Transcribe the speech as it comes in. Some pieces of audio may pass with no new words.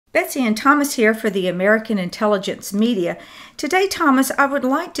Betsy and Thomas here for the American Intelligence Media. Today, Thomas, I would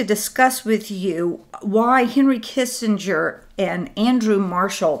like to discuss with you why Henry Kissinger and Andrew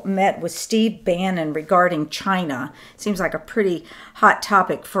Marshall met with Steve Bannon regarding China. Seems like a pretty hot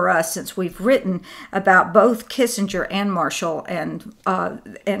topic for us since we've written about both Kissinger and Marshall and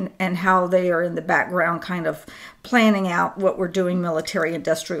how they are in the background kind of planning out what we're doing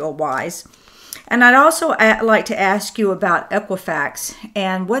military-industrial wise. And I'd also like to ask you about Equifax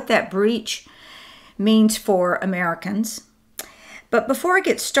and what that breach means for Americans. But before I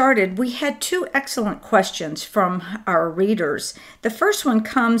get started, we had two excellent questions from our readers. The first one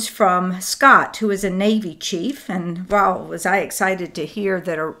comes from Scott, who is a Navy chief. And wow, was I excited to hear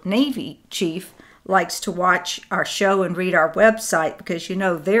that a Navy chief likes to watch our show and read our website because, you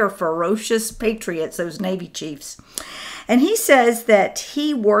know, they're ferocious patriots, those Navy chiefs. And he says that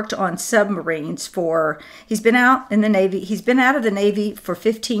he worked on submarines he's been out of the Navy for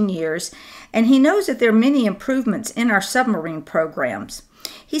 15 years, and he knows that there are many improvements in our submarine programs.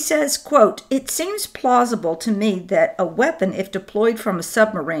 He says, quote, "It seems plausible to me that a weapon, if deployed from a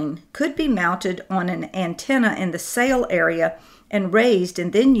submarine, could be mounted on an antenna in the sail area and raised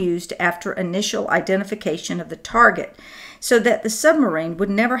and then used after initial identification of the target, so that the submarine would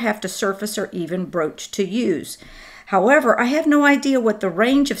never have to surface or even broach to use. However, I have no idea what the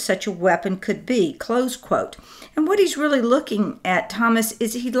range of such a weapon could be," close quote. And what he's really looking at, Thomas,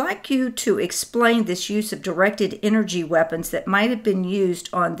 is he'd like you to explain this use of directed energy weapons that might have been used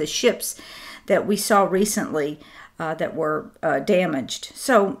on the ships that we saw recently that were damaged.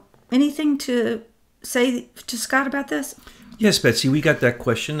 So anything to say to Scott about this? Yes, Betsy, we got that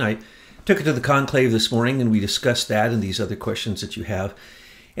question. I took it to the conclave this morning and we discussed that and these other questions that you have.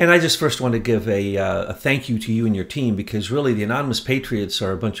 And I just first want to give a thank you to you and your team, because really the Anonymous Patriots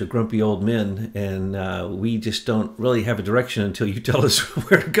are a bunch of grumpy old men, and we just don't really have a direction until you tell us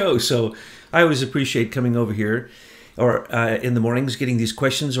where to go. So I always appreciate coming over here or in the mornings, getting these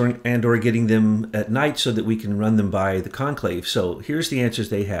questions or getting them at night so that we can run them by the conclave. So here's the answers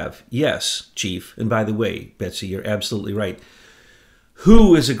they have. Yes, Chief. And by the way, Betsy, you're absolutely right.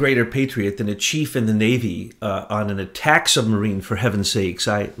 Who is a greater patriot than a chief in the Navy on an attack submarine, for heaven's sakes?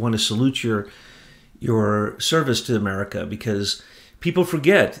 I want to salute your service to America, because people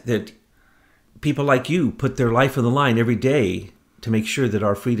forget that people like you put their life on the line every day to make sure that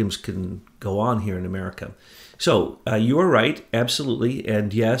our freedoms can go on here in America. So you are right, absolutely.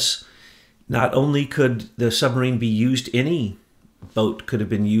 And yes, not only could the submarine be used, any boat could have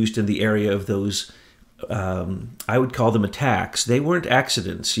been used in the area of those I would call them attacks. They weren't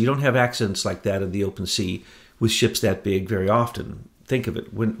accidents. You don't have accidents like that in the open sea with ships that big very often. Think of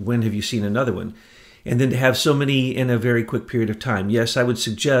it. When have you seen another one? And then to have so many in a very quick period of time. Yes, I would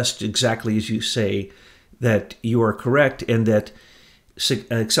suggest, exactly as you say, that you are correct, and that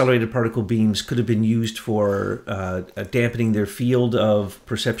accelerated particle beams could have been used for dampening their field of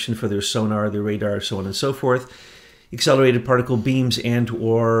perception for their sonar, their radar, so on and so forth. Accelerated particle beams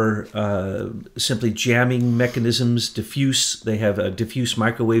or simply jamming mechanisms, diffuse. They have diffuse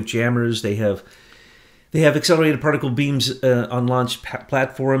microwave jammers. They have accelerated particle beams on launch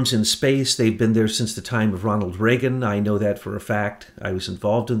platforms in space. They've been there since the time of Ronald Reagan. I know that for a fact. I was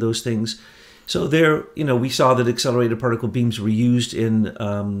involved in those things. So there, we saw that accelerated particle beams were used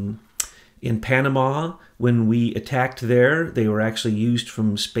in Panama when we attacked there. They were actually used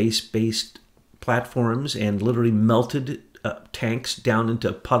from space-based platforms and literally melted tanks down into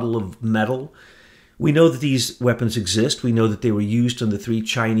a puddle of metal. We know that these weapons exist. We know that they were used on the 3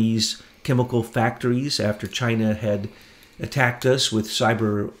 Chinese chemical factories after China had attacked us with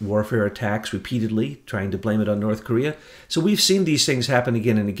cyber warfare attacks repeatedly, trying to blame it on North Korea. So we've seen these things happen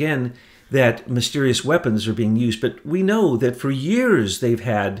again and again, that mysterious weapons are being used. But we know that for years they've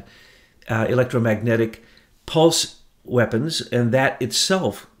had electromagnetic pulse weapons, and that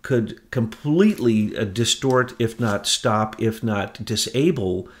itself could completely distort, if not stop, if not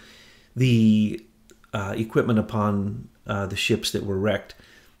disable the equipment upon the ships that were wrecked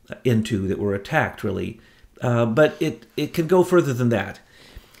that were attacked, really. But it can go further than that.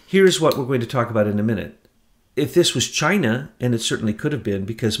 Here's what we're going to talk about in a minute. If this was China, and it certainly could have been,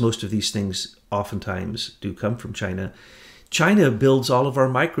 because most of these things oftentimes do come from China, China builds all of our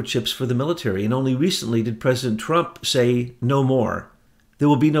microchips for the military, and only recently did President Trump say no more. There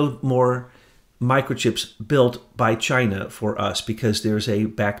will be no more microchips built by China for us because there's a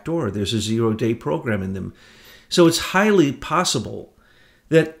backdoor. There's a 0-day program in them. So it's highly possible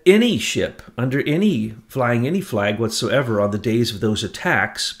that any ship flying any flag whatsoever on the days of those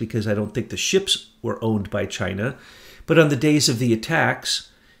attacks, because I don't think the ships were owned by China, but on the days of the attacks,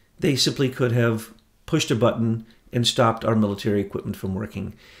 they simply could have pushed a button and stopped our military equipment from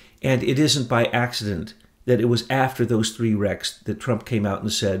working. And it isn't by accident that it was after those 3 wrecks that Trump came out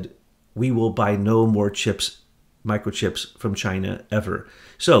and said, we will buy no more chips, microchips from China ever.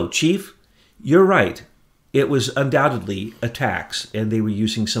 So, Chief, you're right. It was undoubtedly attacks, and they were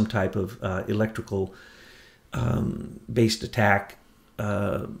using some type of electrical based attack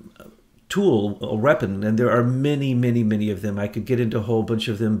tool or weapon. And there are many, many, many of them. I could get into a whole bunch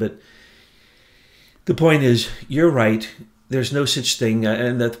of them, but the point is, you're right. There's no such thing.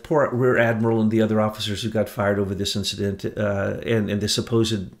 And the poor Rear Admiral and the other officers who got fired over this incident and the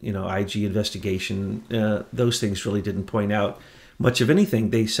supposed, IG investigation, those things really didn't point out much of anything.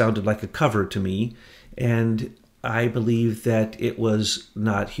 They sounded like a cover to me. And I believe that it was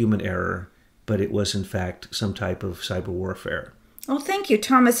not human error, but it was, in fact, some type of cyber warfare. Well, thank you,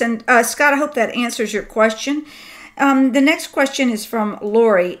 Thomas. And Scott, I hope that answers your question. The next question is from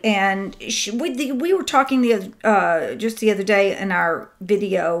Lori, and we were talking just the other day in our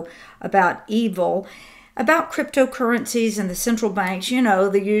video about evil, about cryptocurrencies and the central banks,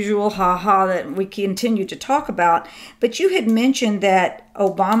 the usual ha-ha that we continue to talk about. But you had mentioned that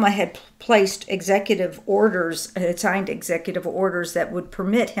Obama had placed executive orders, had signed executive orders that would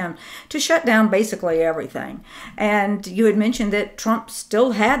permit him to shut down basically everything. And you had mentioned that Trump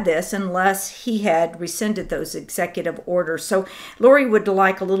still had this unless he had rescinded those executive orders. So Lori would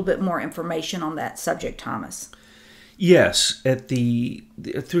like a little bit more information on that subject, Thomas. Yes,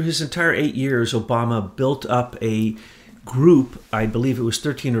 through his entire 8 years, Obama built up a group, I believe it was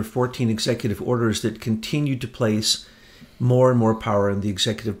 13 or 14 executive orders that continued to place more and more power in the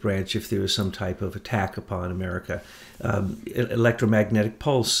executive branch if there was some type of attack upon America. Electromagnetic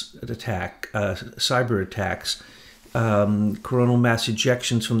pulse attack, cyber attacks, coronal mass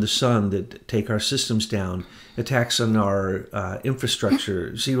ejections from the sun that take our systems down, attacks on our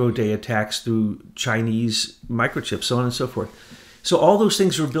infrastructure, zero-day attacks through Chinese microchips, so on and so forth. So all those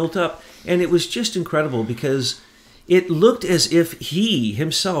things were built up, and it was just incredible because it looked as if he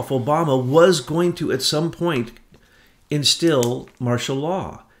himself, Obama, was going to at some point instill martial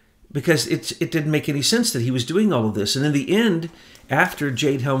law, because it didn't make any sense that he was doing all of this. And in the end, after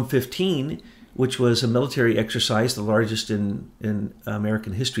Jade Helm 15, which was a military exercise, the largest in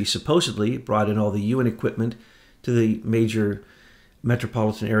American history, supposedly brought in all the UN equipment to the major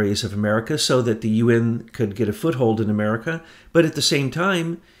metropolitan areas of America so that the UN could get a foothold in America. But at the same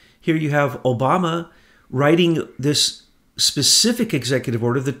time, here you have Obama writing this specific executive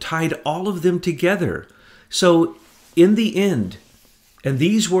order that tied all of them together. So in the end, and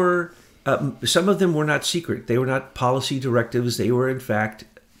these were, some of them were not secret. They were not policy directives. They were, in fact,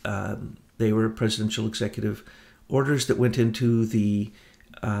 they were presidential executive orders that went into the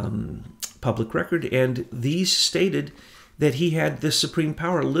public record. And these stated that he had this supreme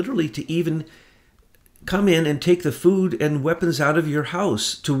power literally to even come in and take the food and weapons out of your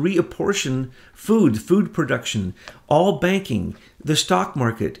house, to reapportion food production, all banking, the stock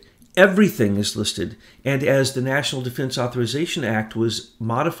market. Everything is listed. And as the National Defense Authorization Act was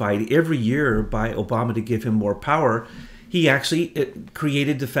modified every year by Obama to give him more power, he actually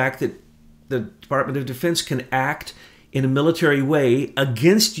created the fact that the Department of Defense can act in a military way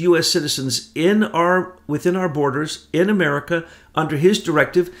against U.S. citizens within our borders in America under his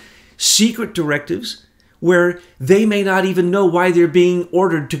directive, secret directives, where they may not even know why they're being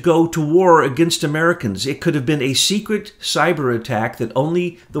ordered to go to war against Americans. It could have been a secret cyber attack that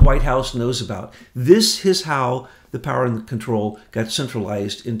only the White House knows about. This is how the power and control got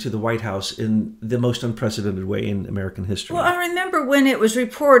centralized into the White House in the most unprecedented way in American history. Well, I remember when it was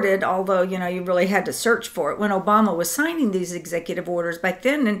reported, although, you really had to search for it, when Obama was signing these executive orders back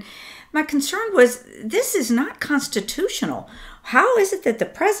then, and my concern was, this is not constitutional. How is it that the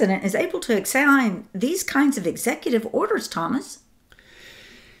president is able to sign these kinds of executive orders, Thomas?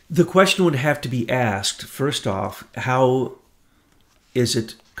 The question would have to be asked, first off, how is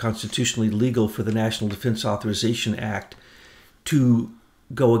it constitutionally legal for the National Defense Authorization Act to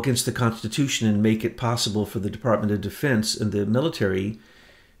go against the Constitution and make it possible for the Department of Defense and the military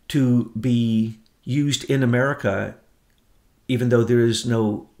to be used in America even though there is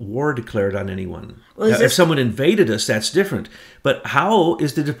no war declared on anyone? Well, now, if someone invaded us, that's different. But how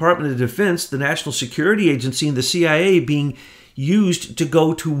is the Department of Defense, the National Security Agency, and the CIA being used to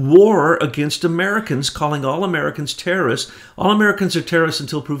go to war against Americans, calling all Americans terrorists? All Americans are terrorists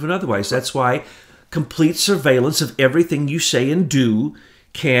until proven otherwise. That's why complete surveillance of everything you say and do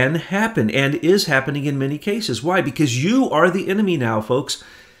can happen and is happening in many cases. Why? Because you are the enemy now, folks.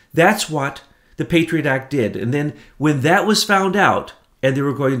 That's what the Patriot Act did. And then when that was found out and there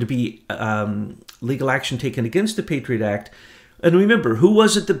were going to be legal action taken against the Patriot Act, And remember, who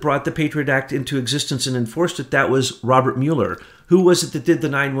was it that brought the Patriot Act into existence and enforced it? That was Robert Mueller. Who was it that did the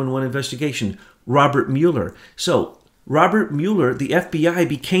 9/11 investigation? Robert Mueller. So Robert Mueller, the FBI,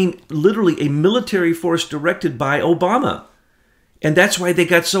 became literally a military force directed by Obama. And that's why they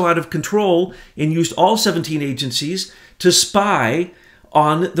got so out of control and used all 17 agencies to spy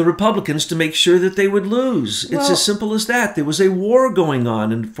on the Republicans to make sure that they would lose. It's as simple as that. There was a war going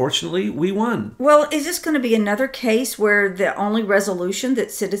on, and fortunately, we won. Well, is this going to be another case where the only resolution that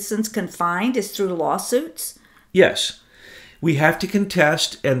citizens can find is through lawsuits? Yes. We have to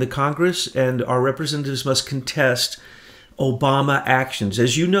contest, and the Congress and our representatives must contest Obama actions.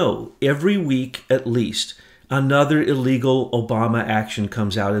 As you know, every week at least, another illegal Obama action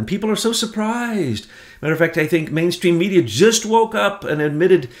comes out, and people are so surprised. Matter of fact, I think mainstream media just woke up and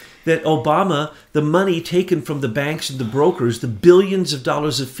admitted that Obama, the money taken from the banks and the brokers, the billions of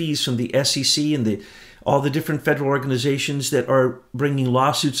dollars of fees from the SEC and all the different federal organizations that are bringing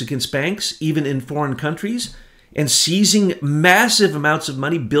lawsuits against banks, even in foreign countries, and seizing massive amounts of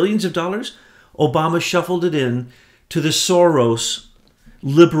money, billions of dollars, Obama shuffled it in to the Soros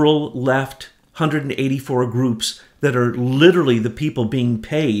liberal left 184 groups that are literally the people being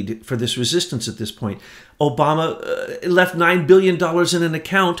paid for this resistance at this point. Obama left $9 billion in an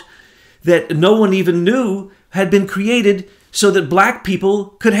account that no one even knew had been created so that black people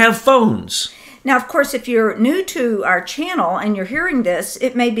could have phones. Now, of course, if you're new to our channel and you're hearing this,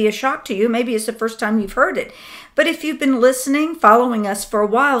 it may be a shock to you. Maybe it's the first time you've heard it. But if you've been listening, following us for a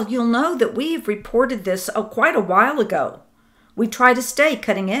while, you'll know that we've reported this quite a while ago. We try to stay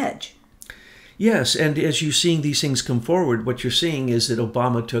cutting edge. Yes, and as you're seeing these things come forward, what you're seeing is that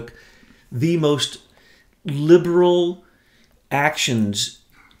Obama took the most liberal actions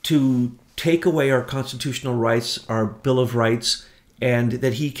to take away our constitutional rights, our Bill of Rights, and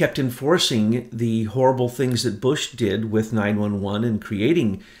that he kept enforcing the horrible things that Bush did with 9/11 and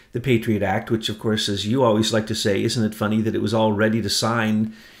creating the Patriot Act, which, of course, as you always like to say, isn't it funny that it was all ready to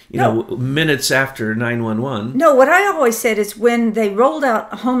sign, minutes after 9/11? No, what I always said is when they rolled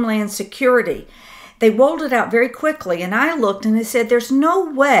out Homeland Security, they rolled it out very quickly, and I looked and it said there's no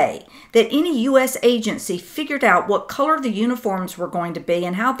way that any U.S. agency figured out what color the uniforms were going to be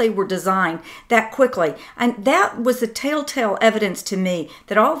and how they were designed that quickly. And that was the telltale evidence to me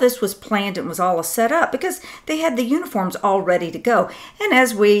that all this was planned and was all set up because they had the uniforms all ready to go. And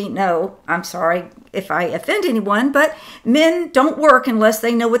as we know, I'm sorry if I offend anyone, but men don't work unless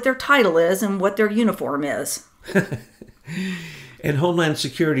they know what their title is and what their uniform is. And Homeland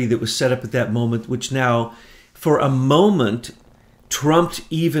Security that was set up at that moment, which now, for a moment, trumped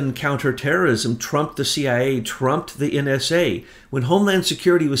even counterterrorism, trumped the CIA, trumped the NSA. When Homeland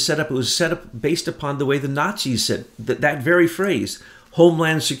Security was set up, it was set up based upon the way the Nazis said, that very phrase,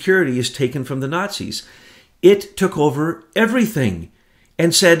 Homeland Security is taken from the Nazis. It took over everything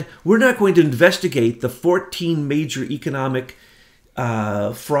and said, we're not going to investigate the 14 major economic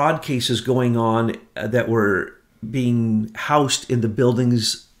fraud cases going on that were being housed in the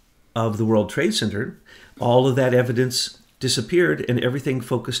buildings of the World Trade Center. All of that evidence disappeared and everything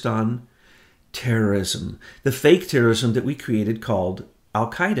focused on terrorism, the fake terrorism that we created called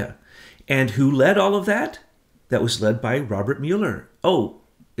Al-Qaeda. And who led all of that? That was led by Robert Mueller. Oh,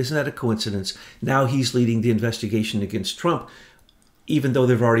 isn't that a coincidence? Now he's leading the investigation against Trump, even though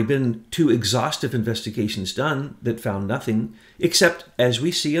there have already been 2 exhaustive investigations done that found nothing, except, as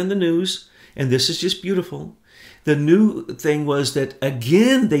we see on the news, and this is just beautiful, the new thing was that,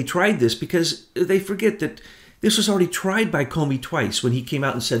 again, they tried this because they forget that this was already tried by Comey twice when he came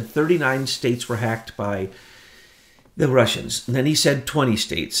out and said 39 states were hacked by the Russians. And then he said 20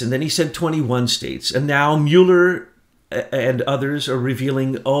 states. And then he said 21 states. And now Mueller and others are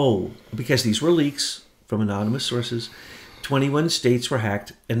revealing, because these were leaks from anonymous sources, 21 states were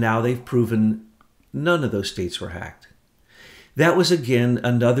hacked. And now they've proven none of those states were hacked. That was, again,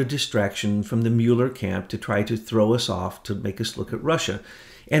 another distraction from the Mueller camp to try to throw us off, to make us look at Russia.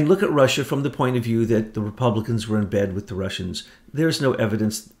 And look at Russia from the point of view that the Republicans were in bed with the Russians. There's no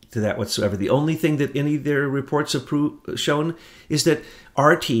evidence to that whatsoever. The only thing that any of their reports have shown is that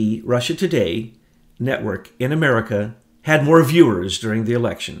RT, Russia Today network in America, had more viewers during the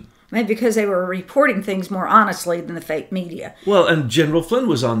election. Maybe because they were reporting things more honestly than the fake media. Well, and General Flynn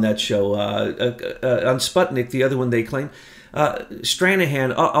was on that show, on Sputnik, the other one they claim.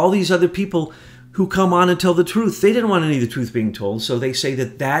 Stranahan, all these other people who come on and tell the truth. They didn't want any of the truth being told, so they say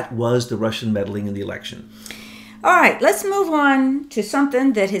that that was the Russian meddling in the election. All right, let's move on to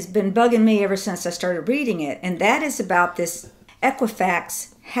something that has been bugging me ever since I started reading it, and that is about this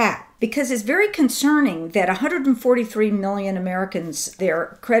Equifax hack. Because it's very concerning that 143 million Americans,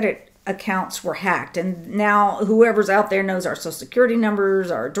 their credit accounts were hacked. And now whoever's out there knows our social security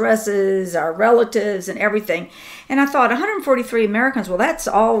numbers, our addresses, our relatives, and everything. And I thought 143 Americans, well, that's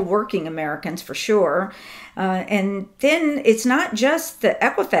all working Americans for sure. And then it's not just the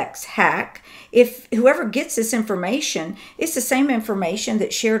Equifax hack. If whoever gets this information, it's the same information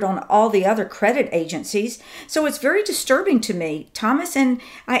that's shared on all the other credit agencies. So it's very disturbing to me, Thomas, and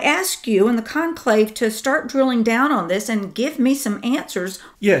I ask you in the conclave to start drilling down on this and give me some answers.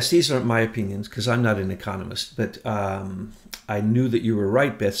 Yes, these aren't my opinions because I'm not an economist, but I knew that you were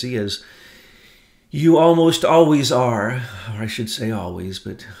right, Betsy, as you almost always are, or I should say always,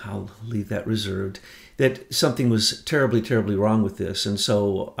 but I'll leave that reserved, that something was terribly, terribly wrong with this. And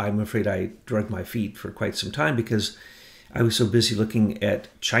so I'm afraid I dragged my feet for quite some time because I was so busy looking at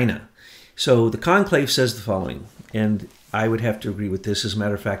China. So the conclave says the following, and I would have to agree with this. As a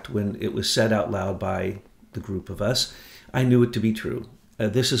matter of fact, when it was said out loud by the group of us, I knew it to be true.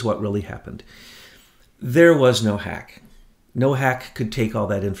 This is what really happened. There was no hack. No hack could take all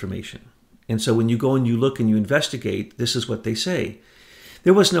that information. And so when you go and you look and you investigate, this is what they say.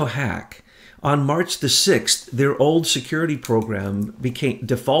 There was no hack. On March the 6th, their old security program became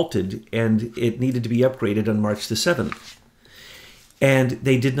defaulted and it needed to be upgraded on March the 7th. And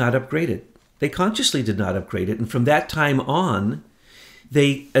they did not upgrade it. They consciously did not upgrade it. And from that time on,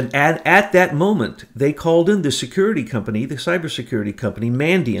 at that moment, they called in the security company, the cybersecurity company,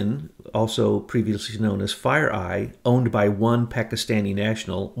 Bannon, also previously known as FireEye, owned by one Pakistani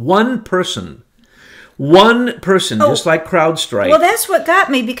national, one person, just like CrowdStrike. Well, that's what got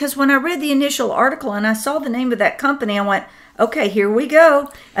me, because when I read the initial article and I saw the name of that company, I went, okay, here we go.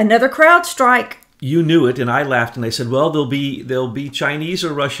 Another CrowdStrike. You knew it, and I laughed, and I said, well, they'll be Chinese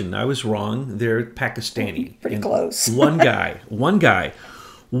or Russian. I was wrong. They're Pakistani. Pretty close. One guy.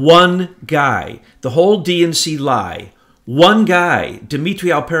 The whole DNC lie. One guy, Dmitry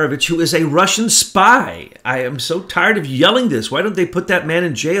Alperovich, who is a Russian spy. I am so tired of yelling this. Why don't they put that man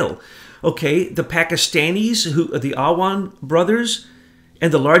in jail? Okay, the Pakistanis, the Awan brothers,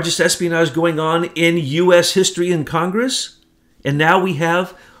 and the largest espionage going on in U.S. history in Congress. And now we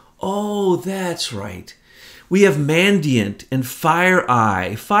have, oh, that's right. We have Mandiant and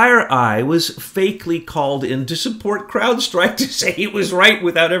FireEye. FireEye was fakely called in to support CrowdStrike to say it was right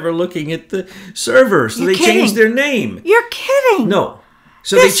without ever looking at the server. So they changed their name. You're kidding. No.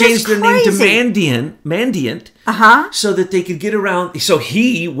 So they changed their name to Mandiant, so that they could get around. So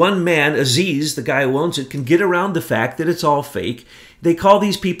one man, Aziz, the guy who owns it, can get around the fact that it's all fake. They call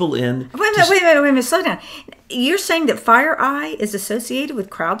these people in. Wait a minute, slow down. You're saying that FireEye is associated with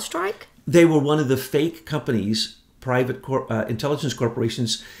CrowdStrike? They were one of the fake companies, private intelligence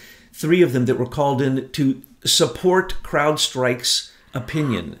corporations, 3 of them that were called in to support CrowdStrike's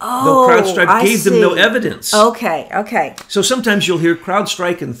opinion. Though CrowdStrike gave them no evidence. Okay. So sometimes you'll hear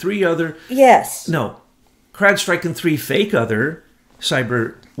CrowdStrike and 3 other... Yes. No. CrowdStrike and 3 fake other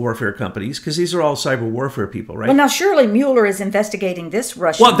cyber warfare companies, because these are all cyber warfare people, right? Well, now surely Mueller is investigating this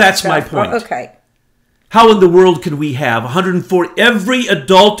Russian Well, that's stuff. my point. Okay. How in the world could we have 140... Every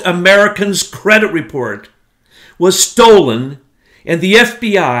adult American's credit report was stolen, and the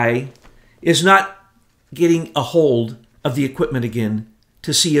FBI is not getting a hold of the equipment again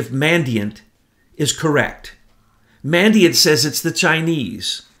to see if Mandiant is correct. Mandiant says it's the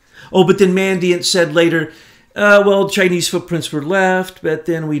Chinese. Oh, but then Mandiant said later, well, Chinese footprints were left, but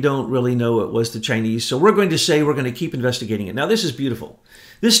then we don't really know it was the Chinese. So we're going to say we're going to keep investigating it. Now, this is beautiful.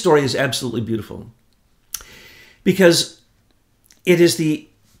 This story is absolutely beautiful because it is the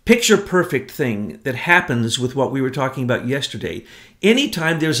picture-perfect thing that happens with what we were talking about yesterday.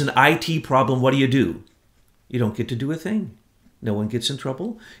 Anytime there's an IT problem, what do? You don't get to do a thing. No one gets in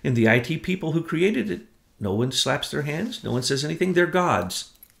trouble. And the IT people who created it, no one slaps their hands. No one says anything. They're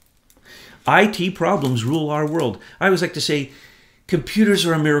gods. IT problems rule our world. I always like to say computers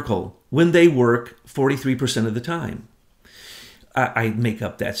are a miracle when they work 43% of the time. I make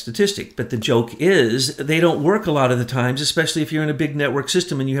up that statistic, but the joke is they don't work a lot of the times, especially if you're in a big network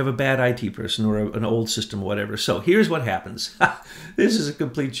system and you have a bad IT person or an old system or whatever. So here's what happens. This is a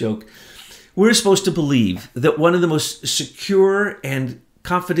complete joke. We're supposed to believe that one of the most secure and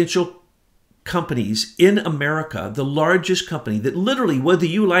confidential companies in America, the largest company that literally, whether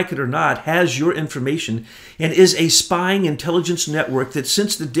you like it or not, has your information and is a spying intelligence network that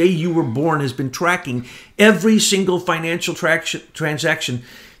since the day you were born has been tracking every single financial transaction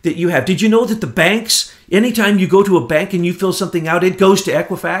that you have. Did you know that the banks, anytime you go to a bank and you fill something out, it goes to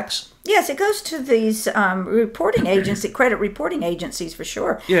Equifax? Yes, it goes to these reporting agencies, credit reporting agencies for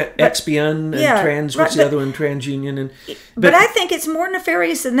sure. Yeah, Expion and Trans. What's the other one? TransUnion and. But I think it's more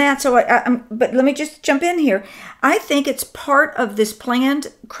nefarious than that. So, but let me just jump in here. I think it's part of this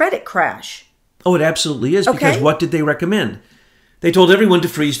planned credit crash. Oh, it absolutely is. Because what did they recommend? They told everyone to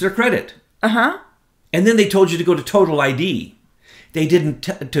freeze their credit. And then they told you to go to Total ID. They didn't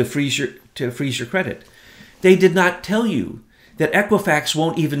to freeze your credit. They did not tell you that Equifax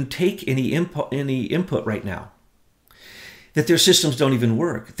won't even take any input right now. That their systems don't even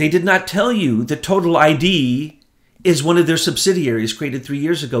work. They did not tell you that Total ID is one of their subsidiaries created 3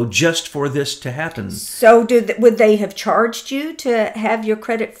 years ago just for this to happen. So would they have charged you to have your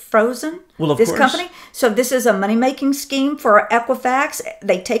credit frozen? Well, of this course. Company? So this is a money-making scheme for Equifax.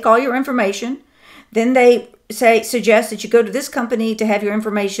 They take all your information. Then they suggest that you go to this company to have your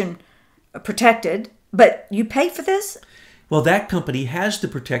information protected. But you pay for this? Well, that company has the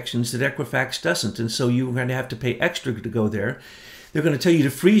protections that Equifax doesn't, and so you're going to have to pay extra to go there. They're going to tell you to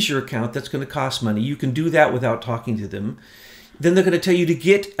freeze your account. That's going to cost money. You can do that without talking to them. Then they're going to tell you to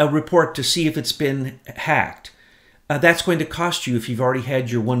get a report to see if it's been hacked. That's going to cost you if you've already had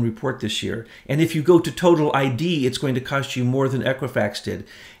your one report this year. And if you go to Total ID, it's going to cost you more than Equifax did.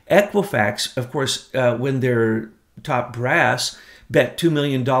 Equifax, of course, when their top brass bet $2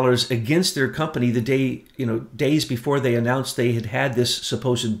 million against their company the day, days before they announced they had this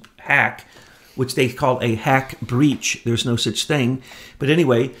supposed hack, which they call a hack breach. There's no such thing. But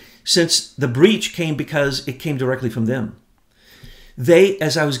anyway, since the breach came because it came directly from them,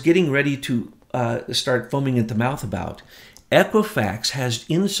 as I was getting ready to start foaming at the mouth about, Equifax has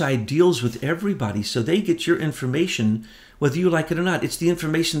inside deals with everybody, so they get your information whether you like it or not. It's the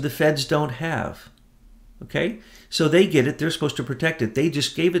information the feds don't have. Okay? So they get it. They're supposed to protect it. They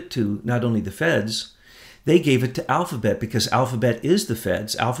just gave it to not only the feds, they gave it to Alphabet because Alphabet is the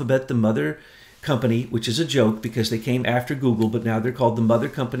feds. Alphabet, the mother company, which is a joke because they came after Google, but now they're called the mother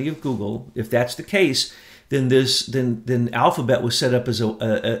company of Google. If that's the case, then Alphabet was set up as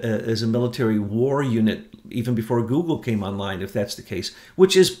a military war unit even before Google came online, if that's the case,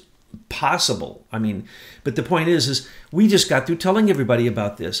 which is possible. I mean, but the point is we just got through telling everybody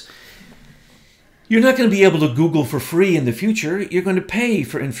about this. You're not going to be able to Google for free in the future. You're going to pay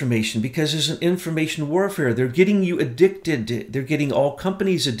for information because there's an information warfare. They're getting you addicted. They're getting all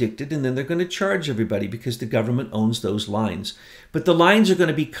companies addicted, and then they're going to charge everybody because the government owns those lines. But the lines are going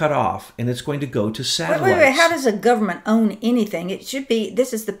to be cut off, and it's going to go to satellites. Wait. How does a government own anything? It should be,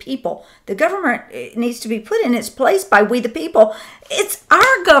 this is the people. The government needs to be put in its place by we the people. It's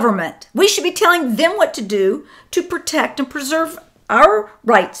our government. We should be telling them what to do to protect and preserve our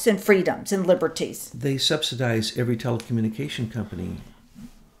rights and freedoms and liberties. They subsidize every telecommunication company.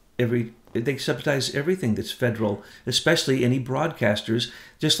 They subsidize everything that's federal, especially any broadcasters.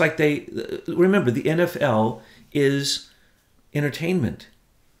 Just like remember, the NFL is entertainment.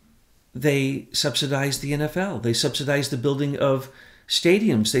 They subsidize the NFL. They subsidize the building of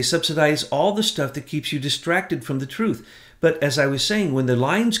stadiums. They subsidize all the stuff that keeps you distracted from the truth. But as I was saying, when the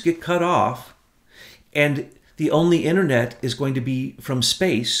lines get cut off and the only internet is going to be from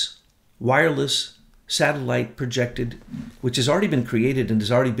space, wireless, satellite projected, which has already been created and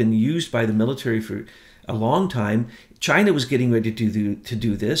has already been used by the military for a long time. China was getting ready to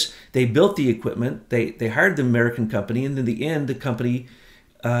do this. They built the equipment. They hired the American company, and in the end, the company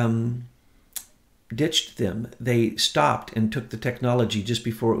ditched them. They stopped and took the technology just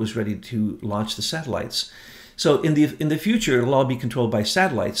before it was ready to launch the satellites. So in the future, it'll all be controlled by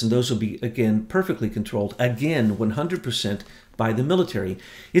satellites, and those will be, again, perfectly controlled, again, 100% by the military.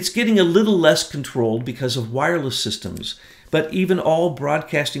 It's getting a little less controlled because of wireless systems, but even all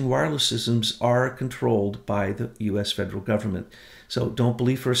broadcasting wireless systems are controlled by the U.S. federal government. So don't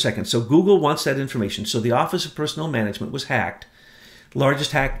believe for a second. So Google wants that information. So the Office of Personnel Management was hacked,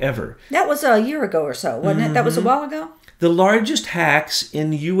 largest hack ever. That was a year ago or so, wasn't it? That was a while ago? The largest hacks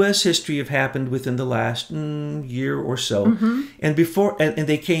in U.S. history have happened within the last year or so, and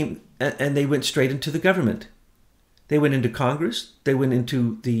they went straight into the government. They went into Congress. They went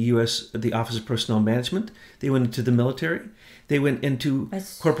into the Office of Personnel Management. They went into the military. They went into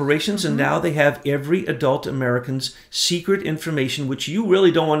corporations, and now they have every adult American's secret information, which you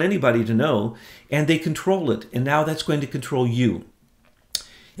really don't want anybody to know, and they control it. And now that's going to control you.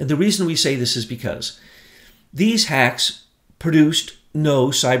 And the reason we say this is because these hacks produced no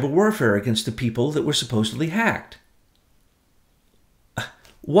cyber warfare against the people that were supposedly hacked.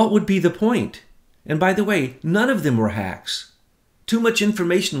 What would be the point? And by the way, none of them were hacks. Too much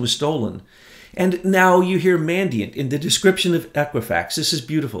information was stolen. And now you hear Mandiant in the description of Equifax. This is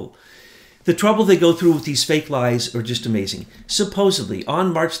beautiful. The trouble they go through with these fake lies are just amazing. Supposedly,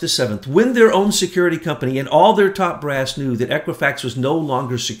 on March the 7th, when their own security company and all their top brass knew that Equifax was no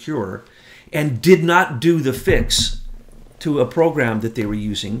longer secure and did not do the fix to a program that they were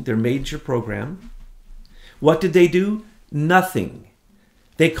using, their major program, what did they do? Nothing.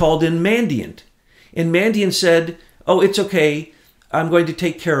 They called in Mandiant. And Mandiant said, oh, it's okay, I'm going to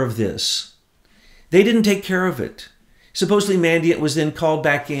take care of this. They didn't take care of it. Supposedly Mandiant was then called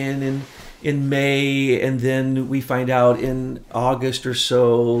back in May, and then we find out in August or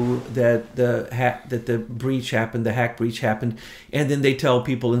so that the breach happened, the hack breach happened, and then they tell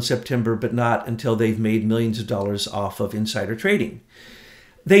people in September, but not until they've made millions of dollars off of insider trading.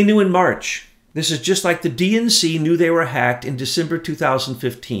 They knew in March. This is just like the DNC knew they were hacked in December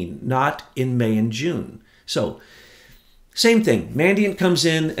 2015, not in May and June. So, same thing. Mandiant comes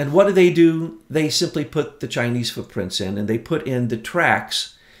in, and what do? They simply put the Chinese footprints in, and they put in the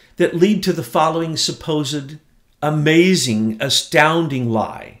tracks that lead to the following supposed amazing, astounding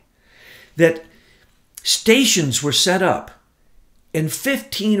lie. That stations were set up in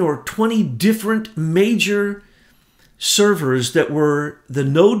 15 or 20 different major servers that were the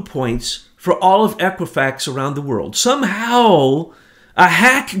node points for all of Equifax around the world. Somehow, a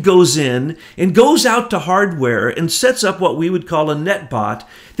hack goes in and goes out to hardware and sets up what we would call a netbot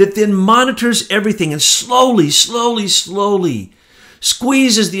that then monitors everything and slowly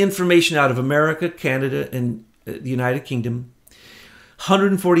squeezes the information out of America, Canada, and the United Kingdom.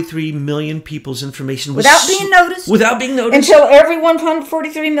 143 million people's information was without being noticed. Without being noticed. Until every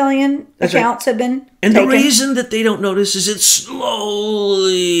 143 million accounts have been And taken. the reason that they don't notice is it's slowly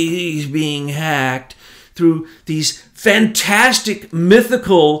being hacked through these fantastic,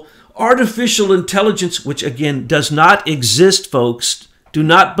 mythical, artificial intelligence, which again does not exist, folks. Do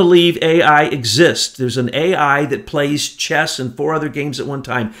not believe AI exists. There's an AI that plays chess and 4 other games at one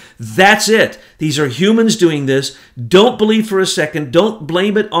time. That's it. These are humans doing this. Don't believe for a second. Don't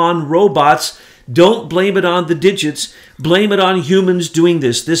blame it on robots. Don't blame it on the digits. Blame it on humans doing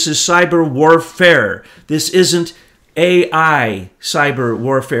this. This is cyber warfare. This isn't AI cyber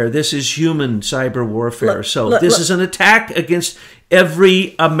warfare. This is human cyber warfare. This is an attack against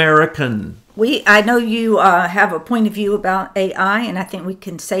every American. I know you have a point of view about AI, and I think we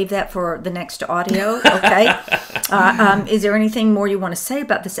can save that for the next audio, okay? Is there anything more you want to say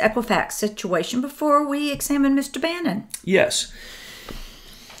about this Equifax situation before we examine Mr. Bannon? Yes.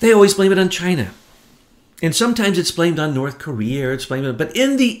 They always blame it on China. And sometimes it's blamed on North Korea, but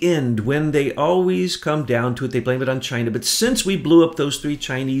in the end, when they always come down to it, they blame it on China. But since we blew up those 3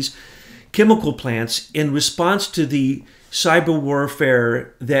 Chinese chemical plants in response to the cyber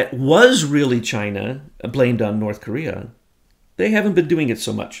warfare that was really China, blamed on North Korea, they haven't been doing it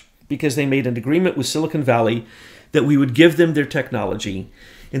so much because they made an agreement with Silicon Valley that we would give them their technology.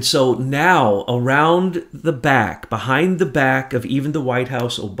 And so now, around the back, behind the back of even the White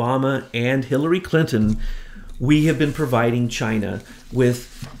House, Obama, and Hillary Clinton, we have been providing China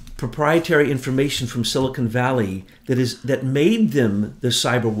with proprietary information from Silicon Valley that made them the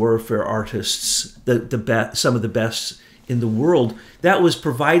cyber warfare artists, some of the best in the world. That was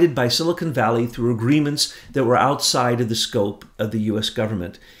provided by Silicon Valley through agreements that were outside of the scope of the U.S.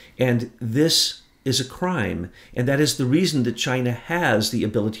 government. And this is a crime, and that is the reason that China has the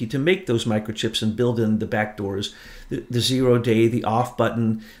ability to make those microchips and build in the back doors, the 0 day, the off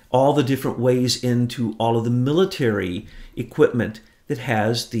button, all the different ways into all of the military equipment that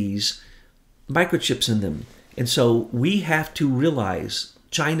has these microchips in them. And so we have to realize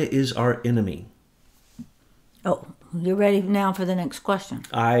China is our enemy. Oh, you're ready now for the next question.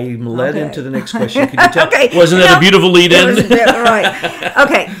 I'm led into the next question. Could you tell? Okay. Wasn't that a beautiful lead-in? Right.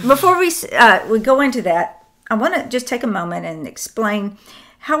 Okay. Before we go into that, I want to just take a moment and explain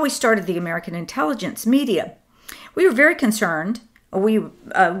how we started the American intelligence media. We were very concerned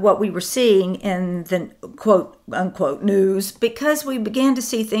what we were seeing in the quote unquote news, because we began to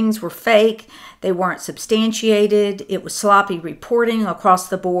see things were fake, they weren't substantiated, it was sloppy reporting across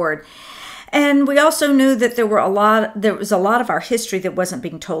the board. And we also knew that there was a lot of our history that wasn't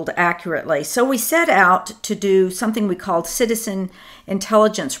being told accurately. So we set out to do something we called citizen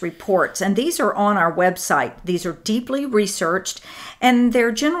intelligence reports. And these are on our website. These are deeply researched, and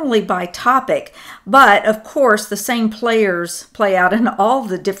they're generally by topic. But of course, the same players play out in all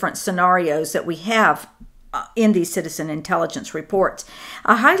the different scenarios that we have in these citizen intelligence reports.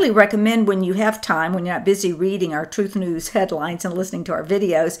 I highly recommend, when you have time, when you're not busy reading our Truth News headlines and listening to our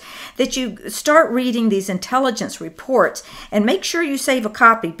videos, that you start reading these intelligence reports and make sure you save a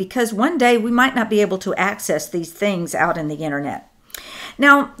copy, because one day we might not be able to access these things out in the internet.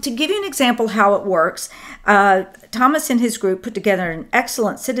 Now, to give you an example how it works, Thomas and his group put together an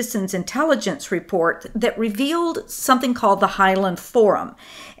excellent citizens intelligence report that revealed something called the Highland Forum.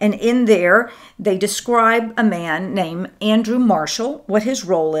 And in there, they describe a man named Andrew Marshall, what his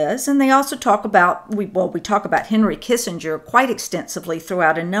role is. And they also talk about, we talk about Henry Kissinger quite extensively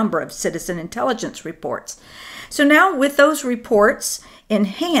throughout a number of citizen intelligence reports. So now with those reports in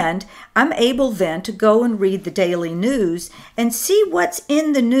hand, I'm able then to go and read the daily news and see what's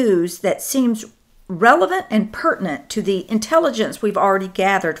in the news that seems relevant and pertinent to the intelligence we've already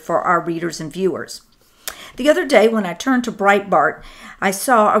gathered for our readers and viewers. The other day when I turned to Breitbart,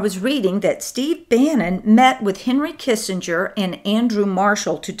 I was reading that Steve Bannon met with Henry Kissinger and Andrew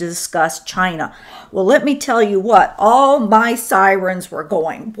Marshall to discuss China. Well, let me tell you what, all my sirens were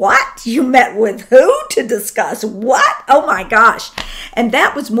going, what? You met with who to discuss what? Oh my gosh. And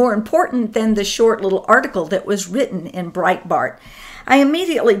that was more important than the short little article that was written in Breitbart. I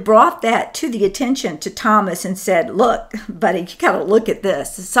immediately brought that to the attention to Thomas and said, look, buddy, you got to look at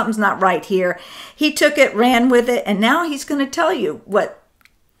this. Something's not right here. He took it, ran with it, and now he's going to tell you what.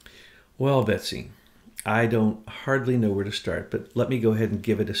 Well, Betsy, I don't hardly know where to start, but let me go ahead and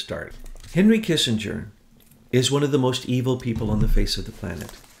give it a start. Henry Kissinger is one of the most evil people on the face of the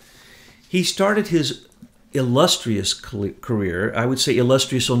planet. He started his illustrious career, I would say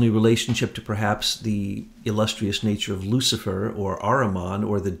illustrious only relationship to perhaps the illustrious nature of Lucifer or Ahriman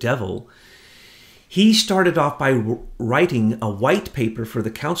or the devil. He started off by writing a white paper for the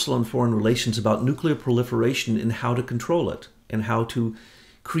Council on Foreign Relations about nuclear proliferation and how to control it and how to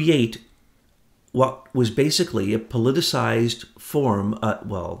create what was basically a politicized form,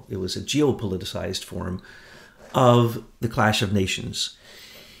 it was a geopoliticized form of the Clash of Nations.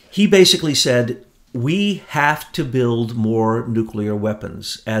 He basically said, we have to build more nuclear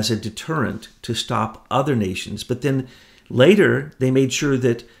weapons as a deterrent to stop other nations. But then later, they made sure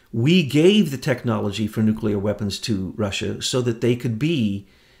that we gave the technology for nuclear weapons to Russia so that they could be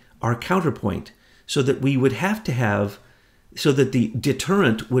our counterpoint, so that we would have to have, so that the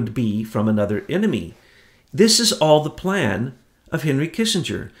deterrent would be from another enemy. This is all the plan of Henry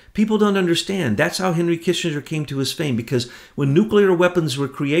Kissinger. People don't understand. That's how Henry Kissinger came to his fame, because when nuclear weapons were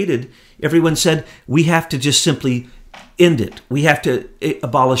created, everyone said, we have to just simply end it. We have to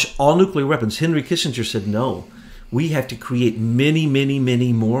abolish all nuclear weapons. Henry Kissinger said, no, we have to create many, many,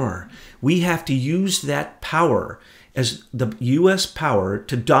 many more. We have to use that power as the U.S. power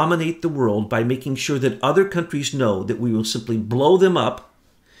to dominate the world by making sure that other countries know that we will simply blow them up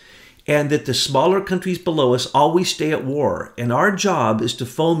and that the smaller countries below us always stay at war. And our job is to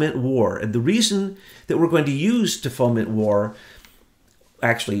foment war. And the reason that we're going to use to foment war,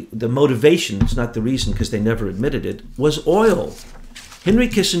 actually, the motivation, it's not the reason because they never admitted it, was oil. Henry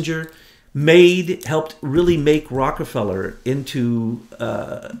Kissinger helped really make Rockefeller into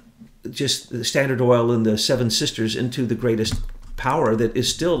just the Standard Oil and the Seven Sisters into the greatest power that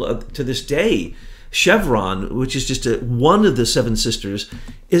is still, to this day, Chevron, which is just one of the Seven Sisters,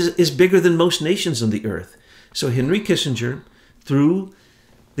 is bigger than most nations on the earth. So Henry Kissinger, through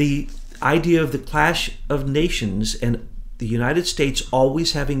the idea of the Clash of Nations and the United States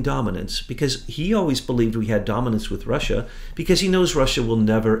always having dominance, because he always believed we had dominance with Russia, because he knows Russia will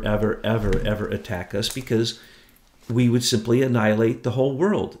never, ever, ever, ever attack us, because we would simply annihilate the whole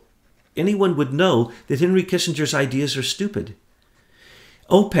world. Anyone would know that Henry Kissinger's ideas are stupid.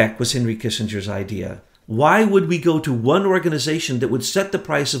 OPEC was Henry Kissinger's idea. Why would we go to one organization that would set the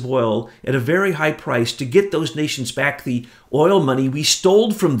price of oil at a very high price to get those nations back the oil money we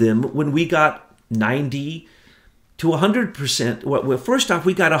stole from them when we got 90 to 100%? Well, first off,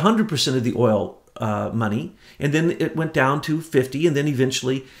 we got 100% of the oil money, and then it went down to 50, and then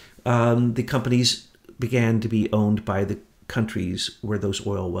eventually the companies began to be owned by the countries where those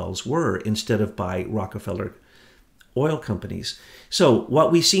oil wells were instead of by Rockefeller oil companies. So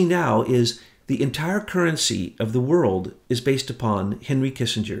what we see now is the entire currency of the world is based upon Henry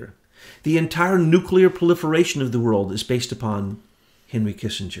Kissinger. The entire nuclear proliferation of the world is based upon Henry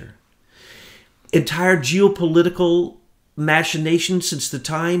Kissinger. Entire geopolitical machinations since the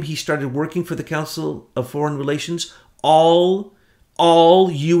time he started working for the Council of Foreign Relations, all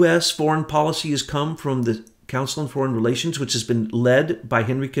U.S. foreign policy has come from the Council on Foreign Relations, which has been led by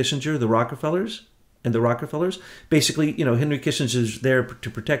Henry Kissinger, the Rockefellers. Basically, Henry Kissinger is there to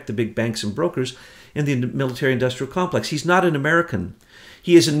protect the big banks and brokers in the military-industrial complex. He's not an American.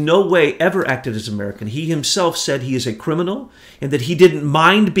 He has in no way ever acted as an American. He himself said he is a criminal and that he didn't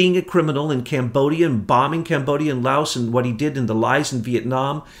mind being a criminal in Cambodia and bombing Cambodia and Laos and what he did in the lies in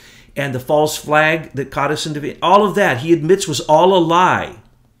Vietnam and the false flag that caught us into all of that. He admits was all a lie.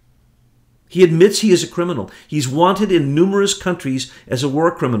 He admits he is a criminal. He's wanted in numerous countries as a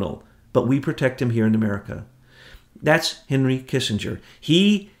war criminal. But we protect him here in America. That's Henry Kissinger.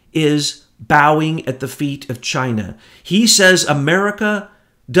 He is bowing at the feet of China. He says America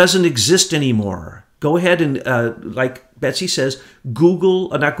doesn't exist anymore. Go ahead and, like Betsy says, not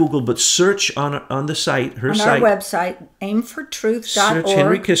Google, but search on the site, her site. On our website, aimfortruth.org. Search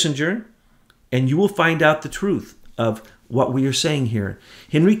Henry Kissinger, and you will find out the truth of what we are saying here.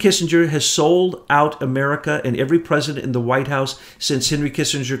 Henry Kissinger has sold out America and every president in the White House since Henry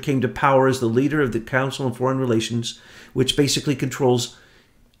Kissinger came to power as the leader of the Council on Foreign Relations, which basically controls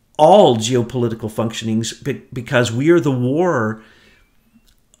all geopolitical functionings, because we are the war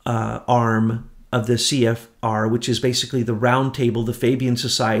arm of the CFR, which is basically the Round Table, the Fabian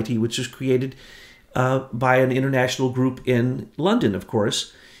Society, which was created by an international group in London, of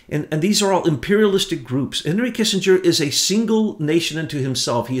course. And these are all imperialistic groups. Henry Kissinger is a single nation unto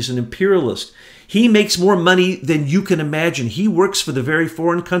himself. He is an imperialist. He makes more money than you can imagine. He works for the very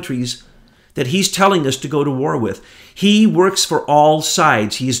foreign countries that he's telling us to go to war with. He works for all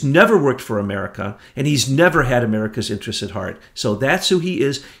sides. He's never worked for America, and he's never had America's interests at heart. So that's who he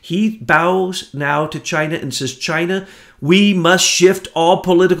is. He bows now to China and says, China, we must shift all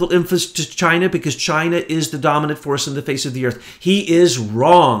political emphasis to China because China is the dominant force on the face of the earth. He is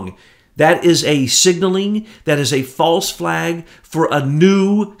wrong. That is a signaling, that is a false flag for a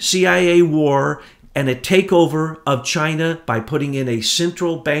new CIA war and a takeover of China by putting in a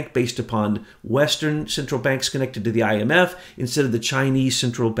central bank based upon Western central banks connected to the IMF instead of the Chinese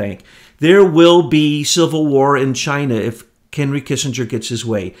central bank. There will be civil war in China if Henry Kissinger gets his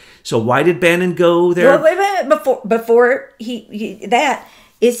way. So why did Bannon go there? Well, wait a minute. Before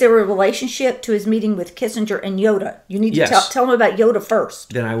is there a relationship to his meeting with Kissinger and Yoda? You need to tell him about Yoda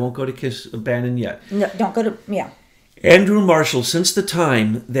first. Then I won't go to Bannon yet. No, don't go to, yeah. Andrew Marshall, since the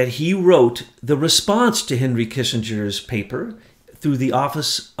time that he wrote the response to Henry Kissinger's paper through the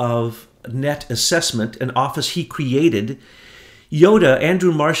Office of Net Assessment, an office he created,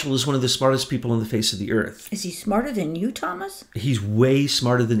 Andrew Marshall is one of the smartest people on the face of the earth. Is he smarter than you, Thomas? He's way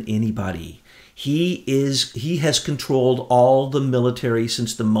smarter than anybody. He has controlled all the military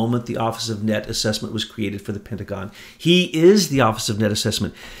since the moment the Office of Net Assessment was created for the Pentagon. He is the Office of Net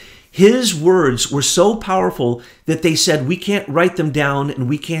Assessment. His words were so powerful that they said, we can't write them down and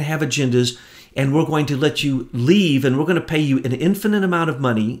we can't have agendas, and we're going to let you leave and we're going to pay you an infinite amount of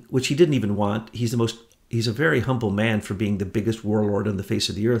money, which he didn't even want. He's a very humble man for being the biggest warlord on the face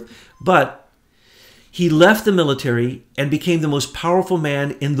of the earth. But he left the military and became the most powerful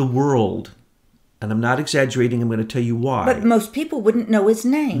man in the world. And I'm not exaggerating. I'm going to tell you why. But most people wouldn't know his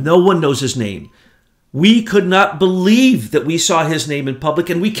name. No one knows his name. We could not believe that we saw his name in public,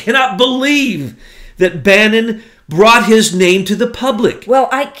 and we cannot believe that Bannon brought his name to the public. Well,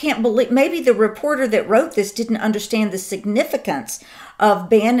 I can't believe, maybe the reporter that wrote this didn't understand the significance of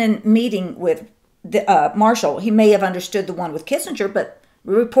Bannon meeting with Marshall. He may have understood the one with Kissinger, but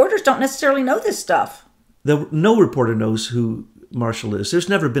reporters don't necessarily know this stuff. No reporter knows who Marshall is. There's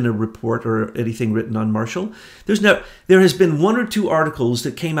never been a report or anything written on Marshall. There has been one or two articles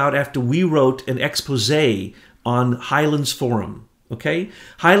that came out after we wrote an expose on Highlands Forum. Okay?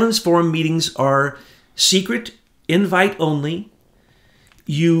 Highlands Forum meetings are secret, invite only.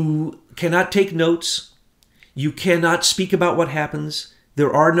 You cannot take notes. You cannot speak about what happens.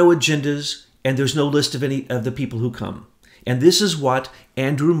 There are no agendas, and there's no list of any of the people who come. And this is what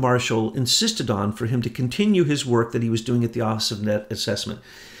Andrew Marshall insisted on for him to continue his work that he was doing at the Office of Net Assessment.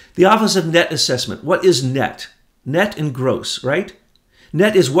 The Office of Net Assessment, what is net? Net and gross, right?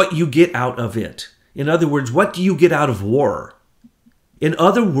 Net is what you get out of it. In other words, what do you get out of war? In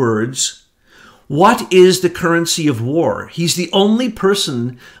other words, what is the currency of war? He's the only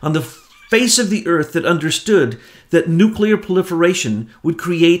person on the face of the earth that understood that nuclear proliferation would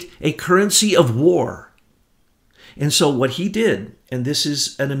create a currency of war. And so what he did, and this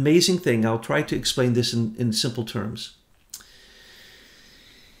is an amazing thing, I'll try to explain this in simple terms.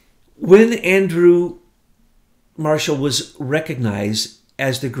 When Andrew Marshall was recognized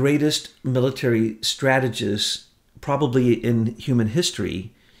as the greatest military strategist probably in human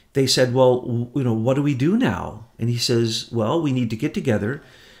history, they said, well, what do we do now? And he says, well, we need to get together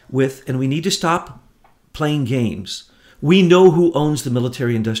and we need to stop playing games. We know who owns the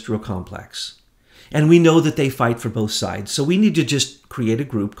military-industrial complex. And we know that they fight for both sides. So we need to just create a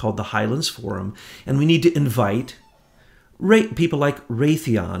group called the Highlands Forum, and we need to invite people like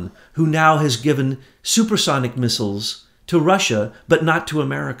Raytheon, who now has given supersonic missiles to Russia, but not to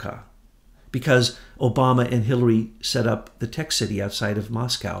America. because Obama and Hillary set up the tech city outside of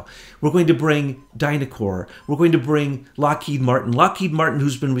Moscow. We're going to bring Dynacor. We're going to bring Lockheed Martin. Lockheed Martin,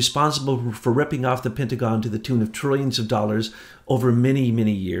 who's been responsible for ripping off the Pentagon to the tune of trillions of dollars over many,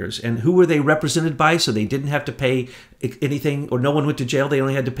 many years. And who were they represented by? So they didn't have to pay anything, or no one went to jail. They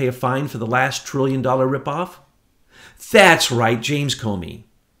only had to pay a fine for the last $1 trillion ripoff. That's right, James Comey.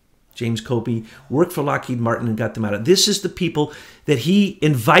 James Comey worked for Lockheed Martin and got them out of it. This is the people that he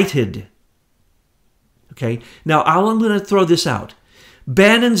invited. Okay, now I'm going to throw this out.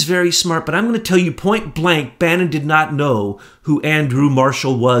 Bannon's very smart, but I'm going to tell you point blank, Bannon did not know who Andrew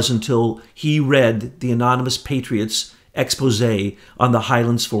Marshall was until he read the Anonymous Patriots expose on the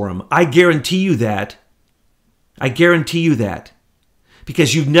Highlands Forum. I guarantee you that. I guarantee you that.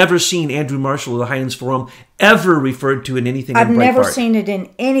 Because you've never seen Andrew Marshall of the Highlands Forum ever referred to in anything I've in Breitbart. never seen it in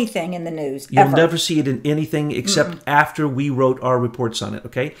anything in the news, You'll ever. never see it in anything except after we wrote our reports on it,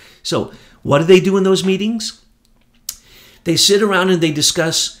 okay? So what do they do in those meetings? They sit around and they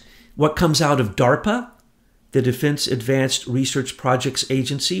discuss what comes out of DARPA, the Defense Advanced Research Projects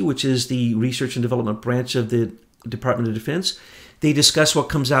Agency, which is the research and development branch of the Department of Defense. They discuss what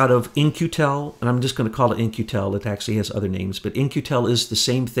comes out of In-Q-Tel, and I'm just going to call it In-Q-Tel. It actually has other names, but In-Q-Tel is the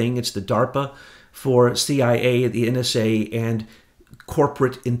same thing. It's the DARPA for CIA, the NSA, and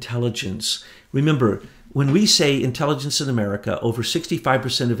corporate intelligence. Remember, when we say intelligence in America, over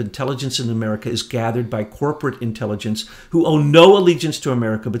 65% of intelligence in America is gathered by corporate intelligence who owe no allegiance to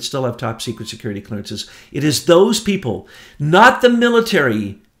America but still have top secret security clearances. It is those people, not the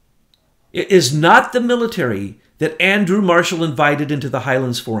military. It is not the military that Andrew Marshall invited into the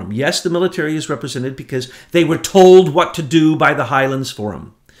Highlands Forum. Yes, the military is represented because they were told what to do by the Highlands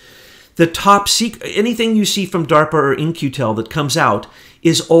Forum. The top secret, anything you see from DARPA or In-Q-Tel that comes out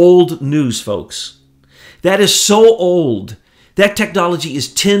is old news, folks. That is so old. That technology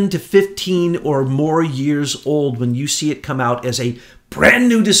is 10 to 15 or more years old when you see it come out as a brand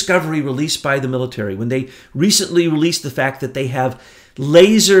new discovery released by the military. When they recently released the fact that they have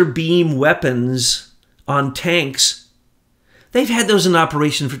laser beam weapons on tanks. They've had those in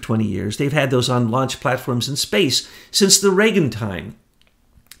operation for 20 years. They've had those on launch platforms in space since the Reagan time.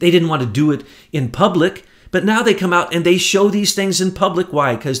 They didn't want to do it in public, but now they come out and they show these things in public.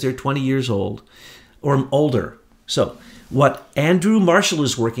 Why? Because they're 20 years old or older. So what Andrew Marshall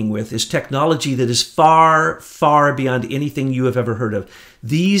is working with is technology that is far, far beyond anything you have ever heard of.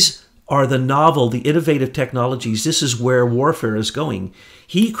 These are the novel, the innovative technologies. This is where warfare is going.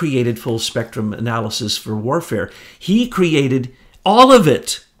 He created full spectrum analysis for warfare. He created all of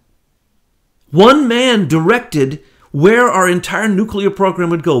it. One man directed where our entire nuclear program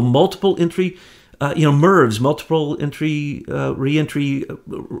would go. Multiple entry, MIRVs, multiple entry, re-entry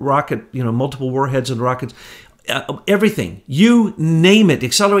rocket, multiple warheads and rockets. Everything. You name it.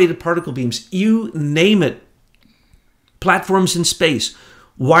 Accelerated particle beams. You name it. Platforms in space.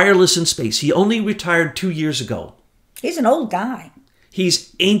 Wireless in space. He only retired 2 years ago. He's an old guy.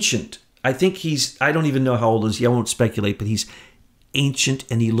 He's ancient. I think I don't even know how old he is. I won't speculate, but he's ancient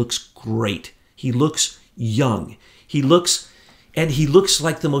and he looks great. He looks young. He looks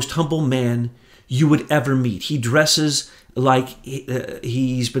like the most humble man you would ever meet. He dresses like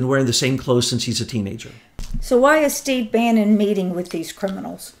he's been wearing the same clothes since he's a teenager. So why is Steve Bannon meeting with these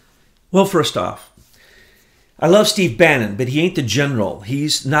criminals? Well, first off, I love Steve Bannon, but he ain't the general.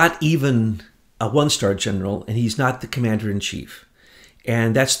 He's not even a one-star general, and he's not the commander-in-chief.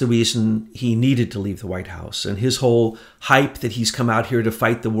 And that's the reason he needed to leave the White House. And his whole hype that he's come out here to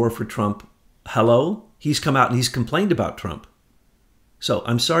fight the war for Trump, hello? He's come out and he's complained about Trump. So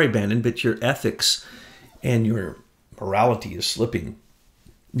I'm sorry, Bannon, but your ethics and your morality is slipping.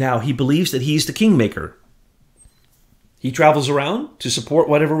 Now, he believes that he's the kingmaker. He travels around to support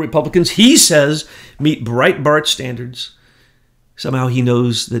whatever Republicans he says meet Breitbart standards. Somehow he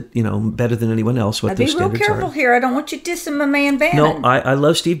knows that, better than anyone else what those standards are. Be real careful here. I don't want you dissing my man Bannon. No, I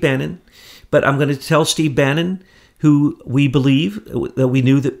love Steve Bannon, but I'm going to tell Steve Bannon, who we believe, that we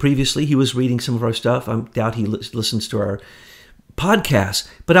knew that previously he was reading some of our stuff. I doubt he listens to our podcast,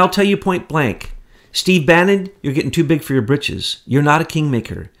 but I'll tell you point blank. Steve Bannon, you're getting too big for your britches. You're not a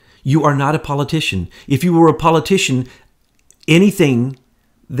kingmaker. You are not a politician. If you were a politician, anything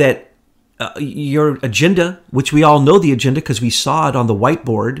that your agenda, which we all know the agenda because we saw it on the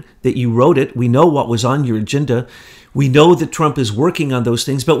whiteboard that you wrote it. We know what was on your agenda. We know that Trump is working on those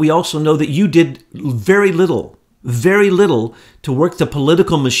things, but we also know that you did very little to work the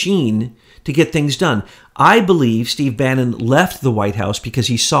political machine to get things done. I believe Steve Bannon left the White House because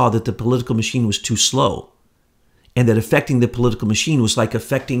he saw that the political machine was too slow and that affecting the political machine was like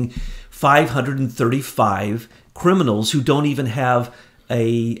affecting 535 criminals who don't even have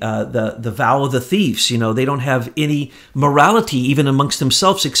the vow of the thieves. They don't have any morality even amongst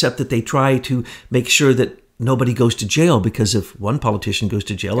themselves, except that they try to make sure that nobody goes to jail, because if one politician goes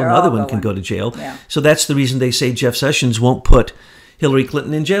to jail, another one can go to jail. Yeah. So that's the reason they say Jeff Sessions won't put Hillary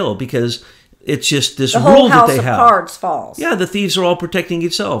Clinton in jail, because it's just this rule that they have. The whole house of cards falls. Yeah, the thieves are all protecting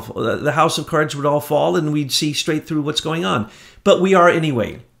itself. The house of cards would all fall, and we'd see straight through what's going on. But we are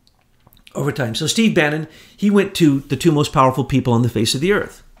anyway, over time. So Steve Bannon, he went to the two most powerful people on the face of the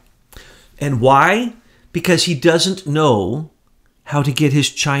earth. And why? Because he doesn't know how to get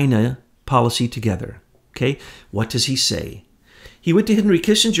his China policy together. Okay, what does he say? He went to Henry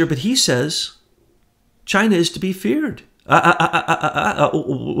Kissinger, but he says China is to be feared.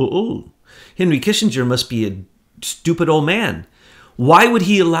 Henry Kissinger must be a stupid old man. Why would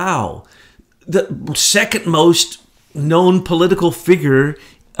he allow the second most known political figure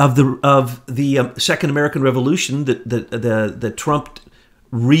of the Second American Revolution, the Trump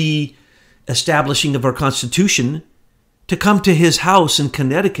re-establishing of our Constitution, to come to his house in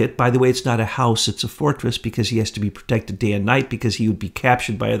Connecticut? By the way, it's not a house, it's a fortress, because he has to be protected day and night, because he would be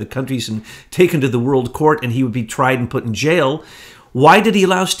captured by other countries and taken to the world court, and he would be tried and put in jail. Why did he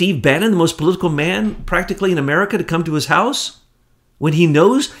allow Steve Bannon, the most political man practically in America, to come to his house when he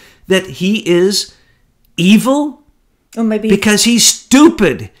knows that he is evil? Or maybe because he's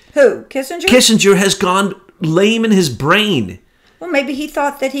stupid. Who? Kissinger? Kissinger has gone lame in his brain. Well, maybe he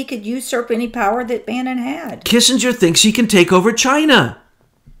thought that he could usurp any power that Bannon had. Kissinger thinks he can take over China.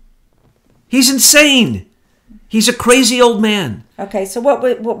 He's insane. He's a crazy old man. Okay, so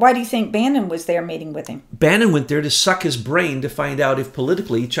why do you think Bannon was there meeting with him? Bannon went there to suck his brain to find out if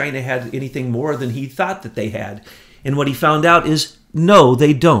politically China had anything more than he thought that they had. And what he found out is, no,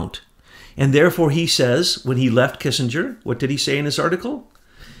 they don't. And therefore he says, when he left Kissinger, what did he say in his article?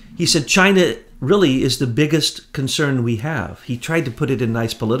 He said, China really is the biggest concern we have. He tried to put it in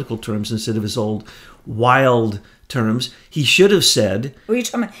nice political terms instead of his old wild terms. He should have said,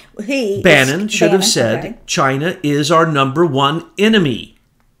 Bannon should have said, okay, China is our number one enemy.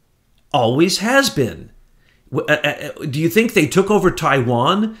 Always has been. Do you think they took over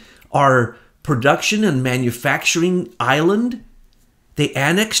Taiwan, our production and manufacturing island? They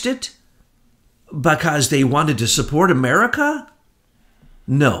annexed it because they wanted to support America?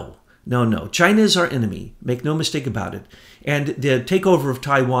 No. China is our enemy. Make no mistake about it. And the takeover of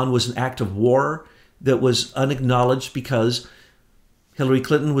Taiwan was an act of war that was unacknowledged because Hillary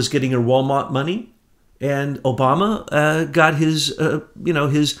Clinton was getting her Walmart money, and Obama got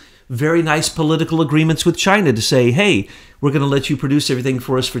his very nice political agreements with China to say, hey, we're going to let you produce everything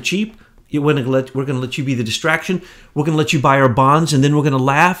for us for cheap. We're going to let you be the distraction. We're going to let you buy our bonds, and then we're going to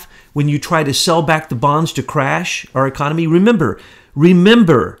laugh when you try to sell back the bonds to crash our economy. Remember,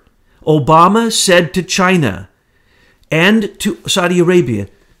 Obama said to China and to Saudi Arabia,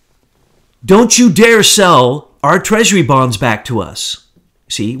 don't you dare sell our treasury bonds back to us.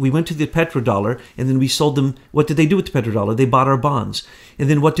 See, we went to the petrodollar and then we sold them. What did they do with the petrodollar? They bought our bonds. And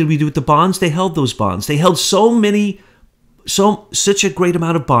then what did we do with the bonds? They held those bonds. They held such a great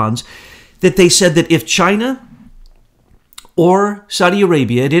amount of bonds that they said that if China or Saudi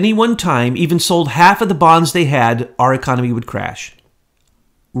Arabia at any one time even sold half of the bonds they had, our economy would crash.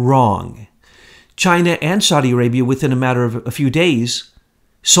 Wrong. China and Saudi Arabia, within a matter of a few days,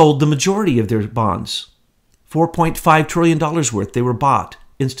 sold the majority of their bonds. $4.5 trillion worth. They were bought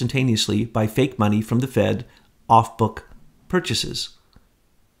instantaneously by fake money from the Fed, off-book purchases.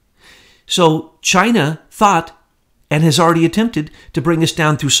 So China thought, and has already attempted, to bring us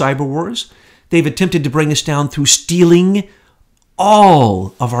down through cyber wars. They've attempted to bring us down through stealing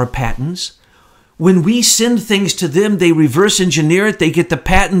all of our patents. When we send things to them, they reverse engineer it. They get the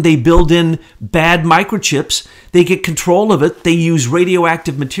patent. They build in bad microchips. They get control of it. They use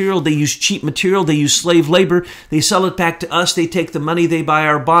radioactive material. They use cheap material. They use slave labor. They sell it back to us. They take the money. They buy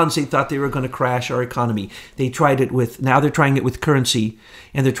our bonds. They thought they were going to crash our economy. Now they're trying it with currency,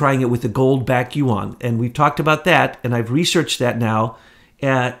 and they're trying it with the gold-backed yuan. And we've talked about that, and I've researched that now.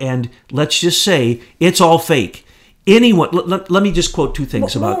 And let's just say it's all fake. Anyone, let me just quote two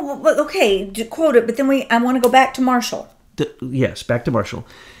things about. Okay, quote it, but then I want to go back to Marshall. Yes, back to Marshall.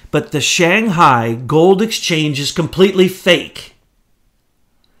 But the Shanghai Gold Exchange is completely fake.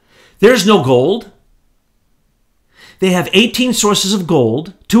 There's no gold. They have 18 sources of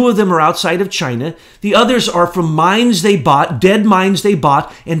gold. 2 of them are outside of China. The others are from mines they bought, dead mines they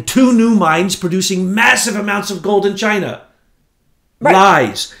bought, and 2 new mines producing massive amounts of gold in China.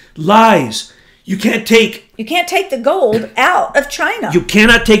 Right. Lies. You can't take the gold out of China. You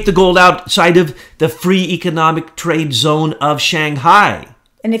cannot take the gold outside of the free economic trade zone of Shanghai.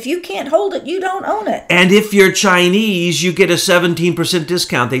 And if you can't hold it, you don't own it. And if you're Chinese, you get a 17%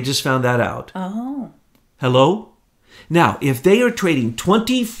 discount. They just found that out. Oh. Hello? Now, if they are trading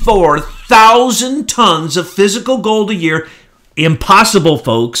 24,000 tons of physical gold a year, impossible,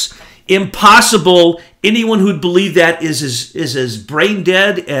 folks. Impossible. Anyone who'd believe that is as brain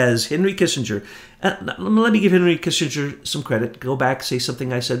dead as Henry Kissinger. Let me give Henry Kissinger some credit. Go back, say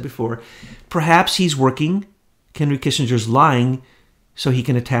something I said before. Perhaps he's working. Henry Kissinger's lying so he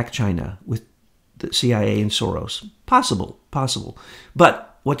can attack China with the CIA and Soros. Possible.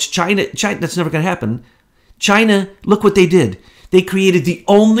 But what's China? That's never going to happen. China, look what they did. They created the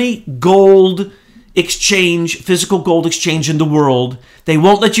only gold exchange, physical gold exchange in the world. They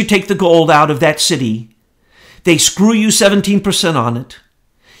won't let you take the gold out of that city. They screw you 17% on it.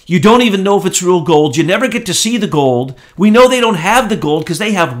 You don't even know if it's real gold. You never get to see the gold. We know they don't have the gold because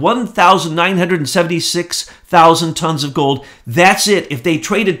they have 1,976,000 tons of gold. That's it. If they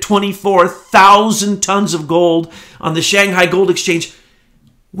traded 24,000 tons of gold on the Shanghai Gold Exchange,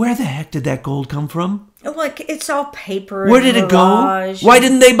 where the heck did that gold come from? Like, it's all paper. Where did it go? Why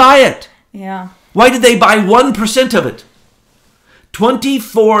didn't they buy it? Yeah. Why did they buy 1% of it?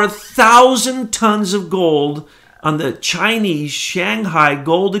 24,000 tons of gold on the Chinese Shanghai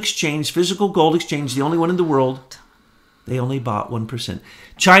Gold Exchange, physical gold exchange, the only one in the world. They only bought 1%.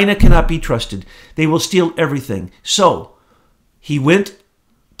 China cannot be trusted. They will steal everything. So he went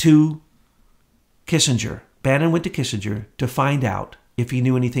to Kissinger. Bannon went to Kissinger to find out if he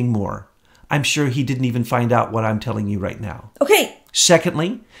knew anything more. I'm sure he didn't even find out what I'm telling you right now. Okay.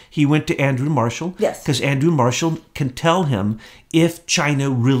 Secondly, he went to Andrew Marshall. Yes. Because Andrew Marshall can tell him if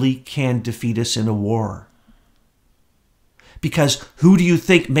China really can defeat us in a war. Because who do you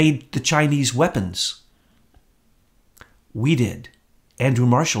think made the Chinese weapons? We did. Andrew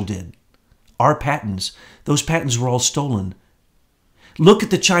Marshall did. Our patents. Those patents were all stolen. Look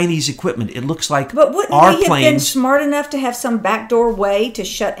at the Chinese equipment. It looks like But wouldn't our we have planes. been smart enough to have some backdoor way to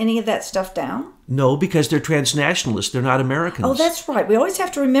shut any of that stuff down? No, because they're transnationalists. They're not Americans. Oh, that's right. We always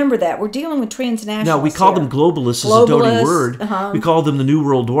have to remember that. We're dealing with transnationalists. No, we call here. them globalists is a dirty word. We call them the New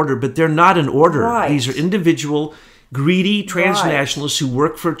World Order, but they're not an order. Right. These are individual, greedy transnationalists who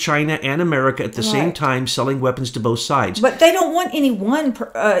work for China and America at the same time, selling weapons to both sides. But they don't want any one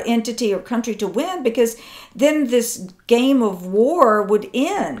entity or country to win, because then this game of war would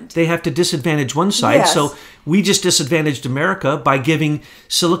end. They have to disadvantage one side. Yes. So we just disadvantaged America by giving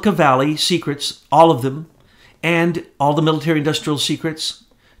Silicon Valley secrets, all of them, and all the military-industrial secrets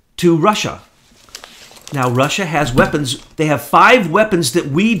to Russia. Now, Russia has weapons. They have 5 weapons that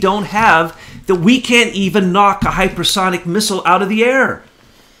we don't have, that we can't even knock a hypersonic missile out of the air.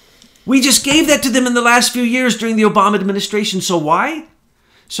 We just gave that to them in the last few years during the Obama administration. So why?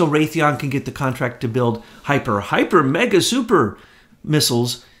 So Raytheon can get the contract to build hyper, mega, super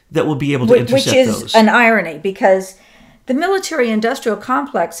missiles that will be able to intercept Which is those. an irony, because the military-industrial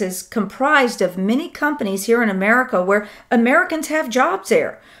complex is comprised of many companies here in America where Americans have jobs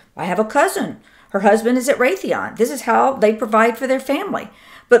there. I have a cousin. Her husband is at Raytheon. This is how they provide for their family.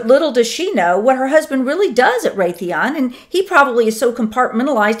 But little does she know what her husband really does at Raytheon, and he probably is so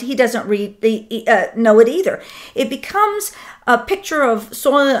compartmentalized he doesn't know it either. It becomes a picture of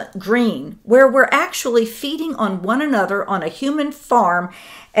Soylent Green, where we're actually feeding on one another on a human farm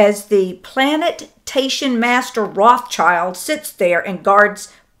as the plantation master Rothschild sits there and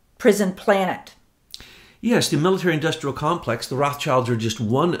guards Prison Planet. Yes, the military-industrial complex. The Rothschilds are just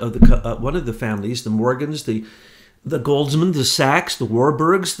one of the families. The Morgans, the Goldsman, the Sachs, the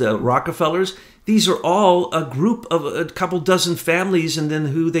Warburgs, the Rockefellers. These are all a group of a couple dozen families, and then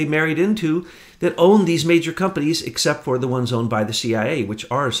who they married into, that own these major companies, except for the ones owned by the CIA, which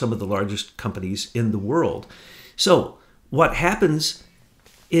are some of the largest companies in the world. So what happens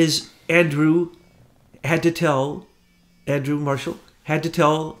is Andrew Marshall had to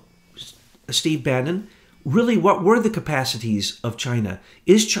tell Steve Bannon, really, what were the capacities of China?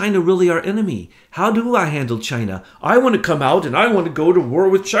 Is China really our enemy? How do I handle China? I want to come out and I want to go to war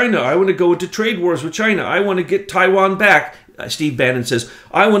with China. I want to go into trade wars with China. I want to get Taiwan back. Steve Bannon says,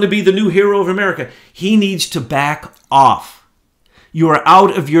 I want to be the new hero of America. He needs to back off. You are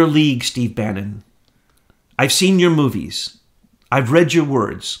out of your league, Steve Bannon. I've seen your movies. I've read your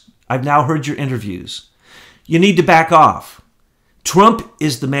words. I've now heard your interviews. You need to back off. Trump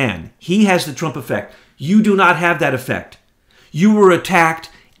is the man. He has the Trump effect. You do not have that effect. You were attacked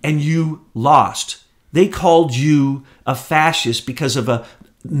and you lost. They called you a fascist because of a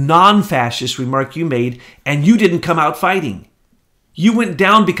non-fascist remark you made, and you didn't come out fighting. You went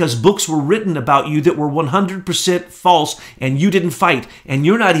down because books were written about you that were 100% false, and you didn't fight, and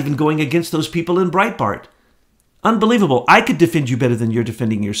you're not even going against those people in Breitbart. Unbelievable. I could defend you better than you're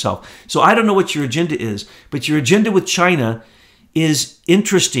defending yourself. So I don't know what your agenda is, but your agenda with China is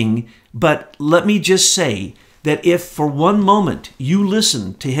interesting. But let me just say that if for one moment you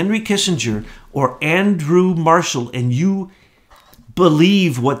listen to Henry Kissinger or Andrew Marshall and you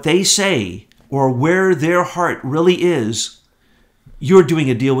believe what they say or where their heart really is, you're doing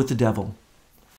a deal with the devil.